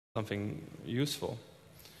something useful.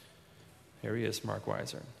 Here he is, Mark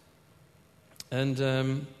Weiser.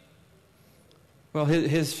 And, well,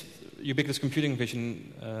 his ubiquitous computing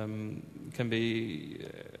vision can be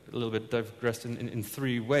a little bit digressed in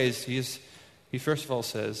three ways. He first of all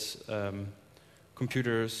says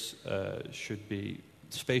computers should be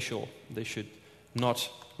spatial. They should not,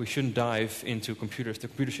 we shouldn't dive into computers. The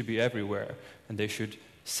computers should be everywhere, and they should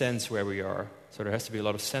sense where we are. So there has to be a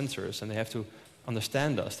lot of sensors, and they have to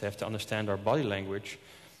understand us. They have to understand our body language.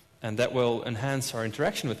 And that will enhance our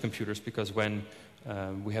interaction with computers, because when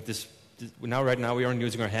we have right now we aren't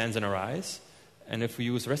using our hands and our eyes. And if we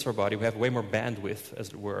use the rest of our body, we have way more bandwidth, as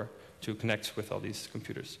it were, to connect with all these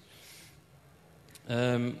computers.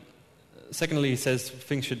 Secondly, he says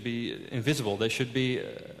things should be invisible. They should be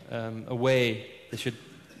away. They should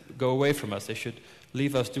go away from us. They should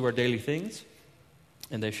leave us do our daily things.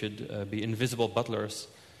 And they should be invisible butlers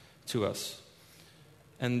to us.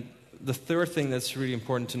 And the third thing that's really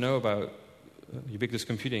important to know about ubiquitous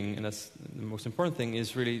computing, and that's the most important thing,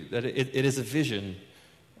 is really that it is a vision.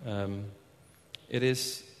 It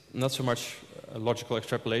is not so much a logical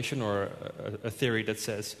extrapolation or a theory that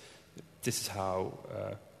says this is how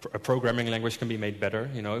a programming language can be made better.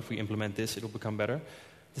 You know, if we implement this, it'll become better.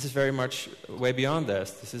 This is very much way beyond that.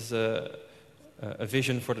 This is a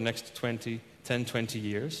vision for the next 10, 20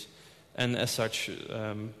 years. And as such,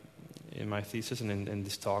 in my thesis and in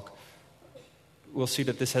this talk, we'll see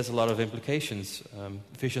that this has a lot of implications.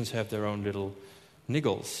 Visions have their own little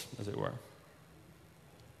niggles, as it were.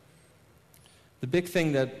 The big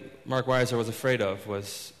thing that Mark Weiser was afraid of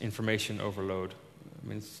was information overload. I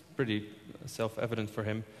mean, it's pretty self-evident for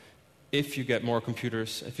him. If you get more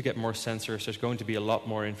computers, if you get more sensors, there's going to be a lot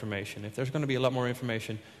more information. If there's going to be a lot more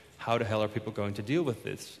information, how the hell are people going to deal with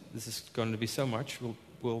this? This is going to be so much,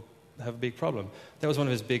 we'll have a big problem. That was one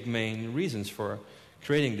of his big main reasons for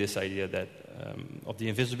creating this idea that of the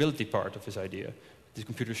invisibility part of his idea. These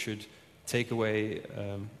computers should take away,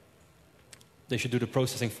 they should do the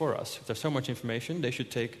processing for us. If there's so much information, they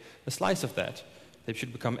should take a slice of that. They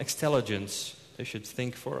should become extelligence. They should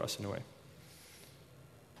think for us in a way.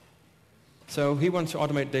 So he wants to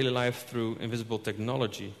automate daily life through invisible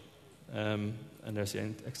technology. And there's the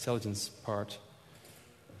intelligence part.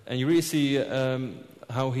 And you really see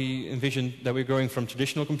how he envisioned that we're going from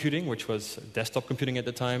traditional computing, which was desktop computing at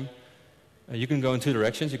the time. You can go in two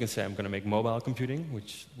directions. You can say, I'm going to make mobile computing,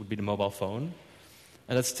 which would be the mobile phone.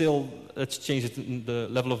 And that's changed the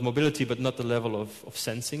level of mobility, but not the level of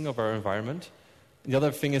sensing of our environment. The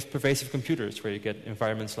other thing is pervasive computers, where you get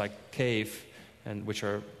environments like cave, and which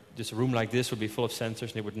are just a room like this would be full of sensors,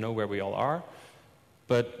 and they would know where we all are.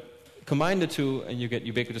 But combine the two, and you get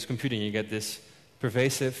ubiquitous computing. You get this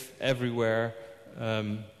pervasive, everywhere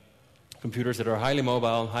computers that are highly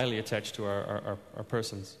mobile, highly attached to our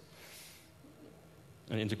persons,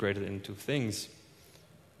 and integrated into things.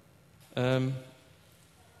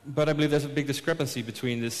 But I believe there's a big discrepancy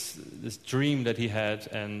between this dream that he had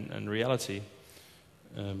and reality.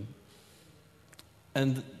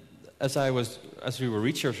 And as we were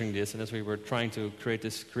researching this, and as we were trying to create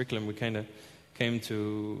this curriculum, we kind of came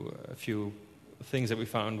to a few things that we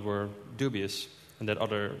found were dubious, and that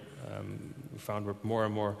we found were more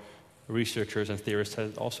and more researchers and theorists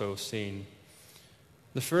had also seen.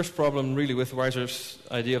 The first problem really with Weiser's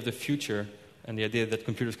idea of the future and the idea that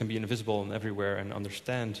computers can be invisible and everywhere and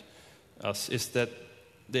understand us is that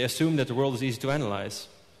they assume that the world is easy to analyze.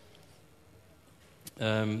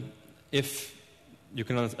 If you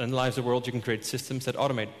can analyze the world, you can create systems that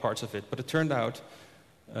automate parts of it. But it turned out,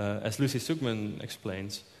 as Lucy Sugman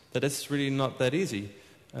explains, that it's really not that easy.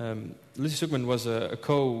 Lucy Sugman was a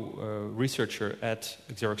co-researcher at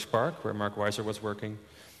Xerox PARC, where Mark Weiser was working.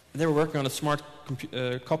 And they were working on a smart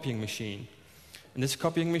copying machine. And this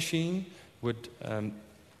copying machine would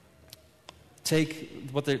take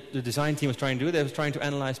what the design team was trying to do. They were trying to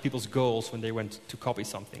analyze people's goals when they went to copy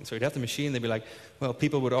something. So you'd have the machine, they'd be like, well,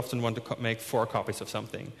 people would often want to make 4 copies of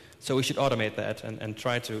something. So we should automate that and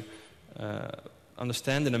try to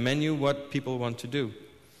understand in a menu what people want to do.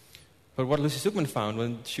 But what Lucy Sugman found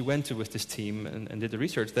when she went with this team and did the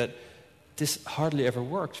research, that this hardly ever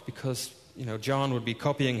worked, because John would be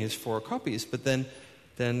copying his 4 copies, but then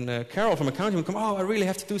Carol from accounting would come, oh, I really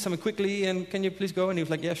have to do something quickly, and can you please go? And he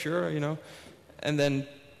was like, yeah, sure, And then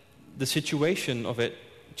the situation of it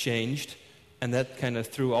changed, and that kind of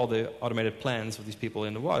threw all the automated plans of these people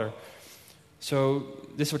in the water. So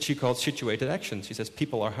this is what she calls situated actions. She says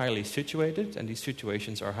people are highly situated, and these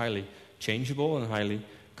situations are highly changeable and highly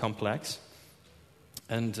complex,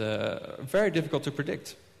 and very difficult to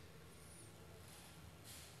predict.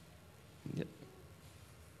 Yep.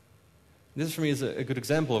 This, for me, is a good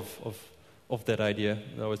example of that idea.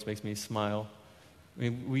 It always makes me smile. I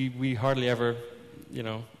mean, we hardly ever,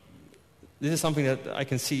 this is something that I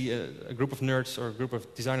can see a group of nerds or a group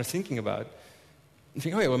of designers thinking about. You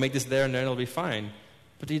think, oh yeah, we'll make this there and then it'll be fine.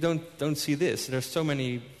 But you don't see this. There's so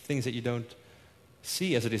many things that you don't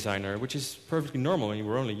see as a designer, which is perfectly normal. I mean,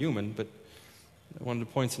 we're only human, but one of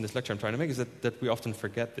the points in this lecture I'm trying to make is that we often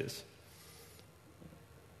forget this.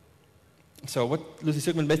 So what Lucy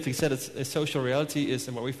Sigmund basically said is social reality is,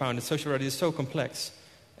 and what we found is social reality is so complex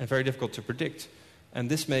and very difficult to predict. And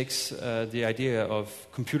this makes the idea of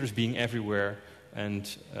computers being everywhere and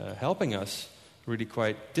helping us really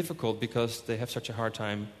quite difficult because they have such a hard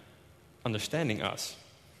time understanding us.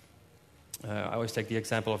 I always take the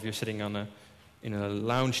example of you're sitting in a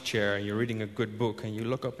lounge chair and you're reading a good book and you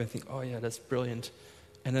look up and think, oh yeah, that's brilliant.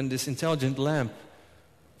 And then this intelligent lamp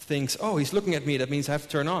thinks, oh, he's looking at me, that means I have to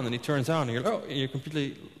turn on. And he turns on and you're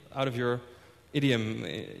completely out of your idiom.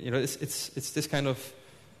 It's this kind of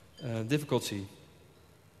difficulty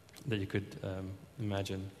that you could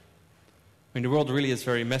imagine. I mean, the world really is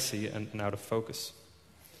very messy and out of focus.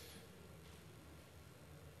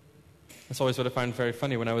 That's always what I find very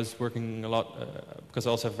funny when I was working a lot, because I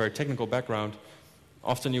also have a very technical background.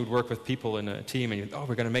 Often you would work with people in a team and you'd,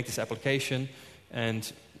 we're going to make this application,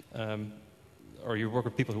 and or you work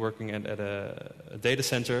with people who are working at a data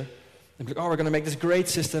center, and be like, we're going to make this great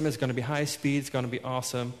system, it's going to be high speed, it's going to be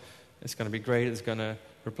awesome, it's going to be great, it's going to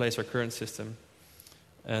replace our current system.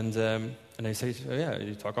 And they say, oh, yeah,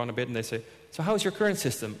 you talk on a bit, and they say, so how's your current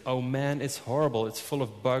system? Oh man, it's horrible, it's full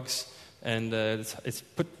of bugs, and it's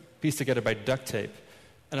pieced together by duct tape.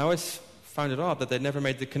 And I always found it odd that they never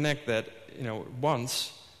made the connect that,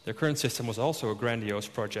 once their current system was also a grandiose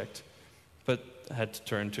project, but had to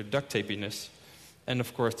turn to duct tapiness. And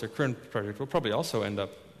of course, their current project will probably also end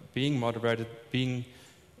up being moderated,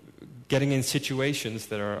 getting in situations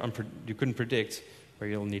that are you couldn't predict, where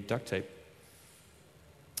you'll need duct tape.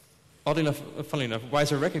 Oddly enough, funnily enough,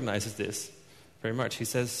 Weiser recognizes this very much. He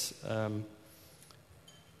says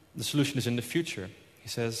the solution is in the future. He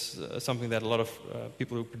says something that a lot of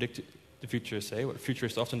people who predict the future say, what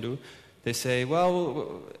futurists often do. They say,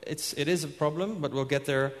 well, it is a problem, but we'll get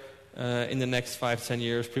there in the next 5-10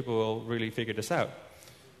 years. People will really figure this out.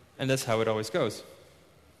 And that's how it always goes.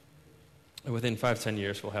 And within 5-10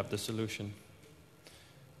 years, we'll have the solution.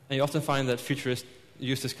 And you often find that futurists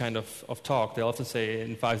use this kind of talk. They'll often say,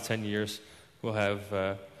 in 5-10 years, we'll have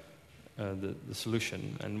the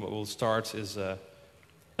solution. And what will start is a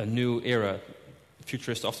new era.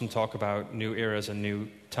 Futurists often talk about new eras and new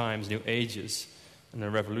times, new ages, and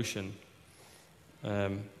a revolution.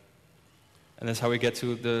 And that's how we get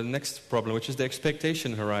to the next problem, which is the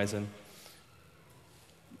expectation horizon.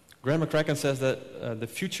 Graham McCracken says that the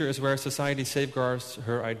future is where society safeguards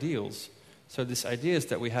her ideals. So these ideas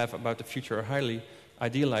that we have about the future are highly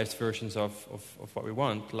idealized versions of what we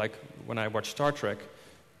want. Like when I watched Star Trek,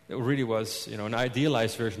 it really was an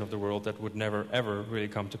idealized version of the world that would never, ever really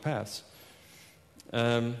come to pass.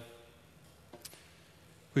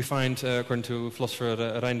 We find, according to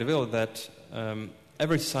philosopher Rein de Wil, that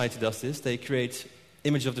every society does this. They create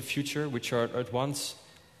images of the future which are at once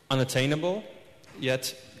unattainable,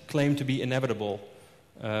 yet claim to be inevitable.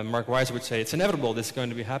 Mark Weisers would say it's inevitable this is going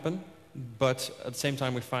to happen, but at the same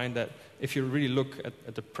time we find that if you really look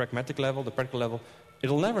at the pragmatic level, the practical level,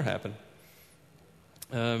 it'll never happen.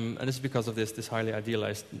 And this is because of this highly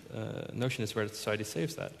idealized notion is where the society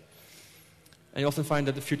saves that. And you often find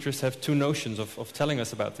that the futurists have two notions of telling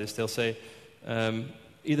us about this. They'll say,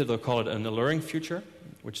 either they'll call it an alluring future,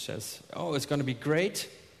 which says, it's going to be great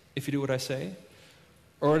if you do what I say,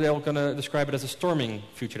 or they're going to describe it as a storming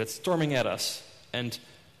future that's storming at us, and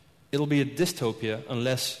it'll be a dystopia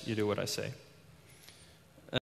unless you do what I say.